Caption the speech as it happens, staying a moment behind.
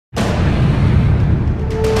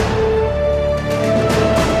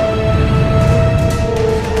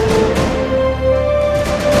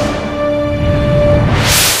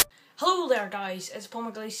Pol.mcaleese. It's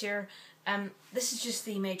Pol.mcaleese here. This is just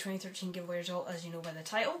the May 2013 giveaway result, as you know by the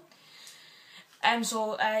title.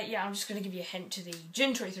 Yeah, I'm just going to give you a hint to the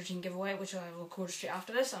June 2013 giveaway, which I will record straight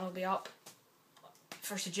after this, and it'll be up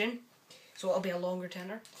 1st of June, so it'll be a longer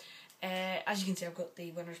tender. As you can see, I've got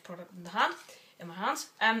the winner's product in my hands.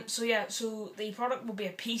 So the product will be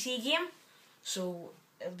a PC game, so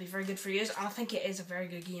it'll be very good for you, and I think it is a very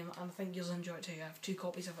good game, and I think you'll enjoy it too. I have 2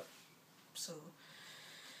 copies of it, so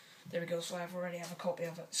there we go. So I already have a copy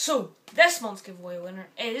of it. So this month's giveaway winner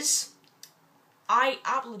is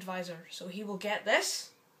iAppleAdvisor. So he will get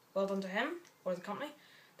this. Well done to him or the company.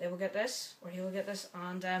 They will get this, or he will get this,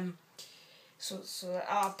 and so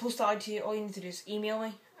I'll post that out to you. All you need to do is email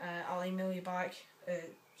me. I'll email you back.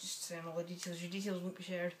 Just send all the details. Your details won't be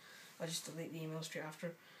shared. I'll just delete the email straight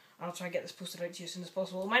after. I'll try and get this posted out to you as soon as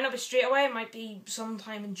possible. It might not be straight away. It might be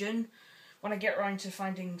sometime in June when I get around to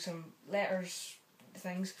finding some letters,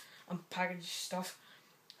 things, and package stuff.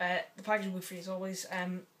 The package will be free as always.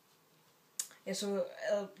 Yeah, so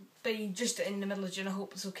it'll be just in the middle of June. I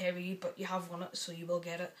hope it's okay with you, but you have won it, so you will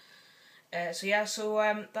get it. That's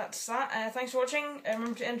that. Thanks for watching.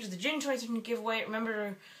 Remember to enter the June 2013 giveaway.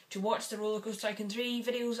 Remember to watch the Roller Coaster Tycoon 3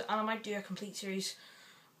 videos, and I might do a complete series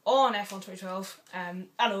on F1 2012.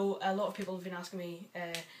 I know a lot of people have been asking me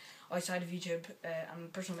outside of YouTube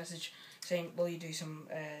and personal message saying, will you do some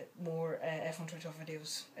more F1 2012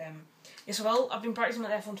 videos? Yes, I will. I've been practicing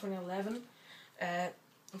with F1 2011.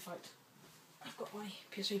 In fact, I've got my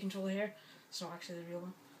PS3 controller here. It's not actually the real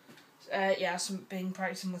one. Yeah, I've been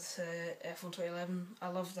practicing with F1 2011. I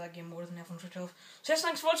love that game more than F1 2012. So yes,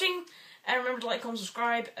 thanks for watching. And remember to like, comment,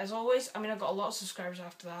 subscribe, as always. I mean, I've got a lot of subscribers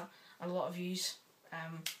after that, and a lot of views.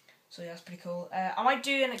 So yeah, that's pretty cool. I might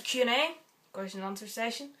do a Q&A, question and answer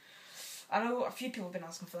session. I know a few people have been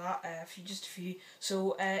asking for that, just a few.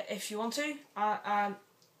 So if you want to,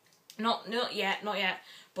 not yet,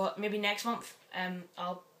 but maybe next month,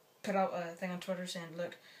 I'll put out a thing on Twitter saying,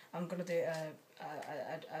 look, I'm gonna do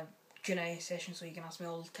a Q&A session, so you can ask me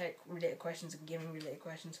all tech related questions and gaming related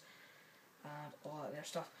questions and all that there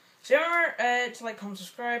stuff. So remember to like, comment,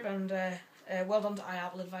 subscribe, and well done to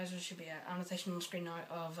iAppleAdvisor. Should be an annotation on the screen now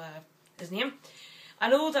of his name. I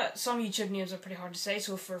know that some YouTube names are pretty hard to say,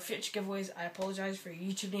 so for future giveaways I apologise for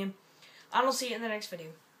your YouTube name, and I'll see you in the next video.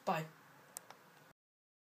 Bye.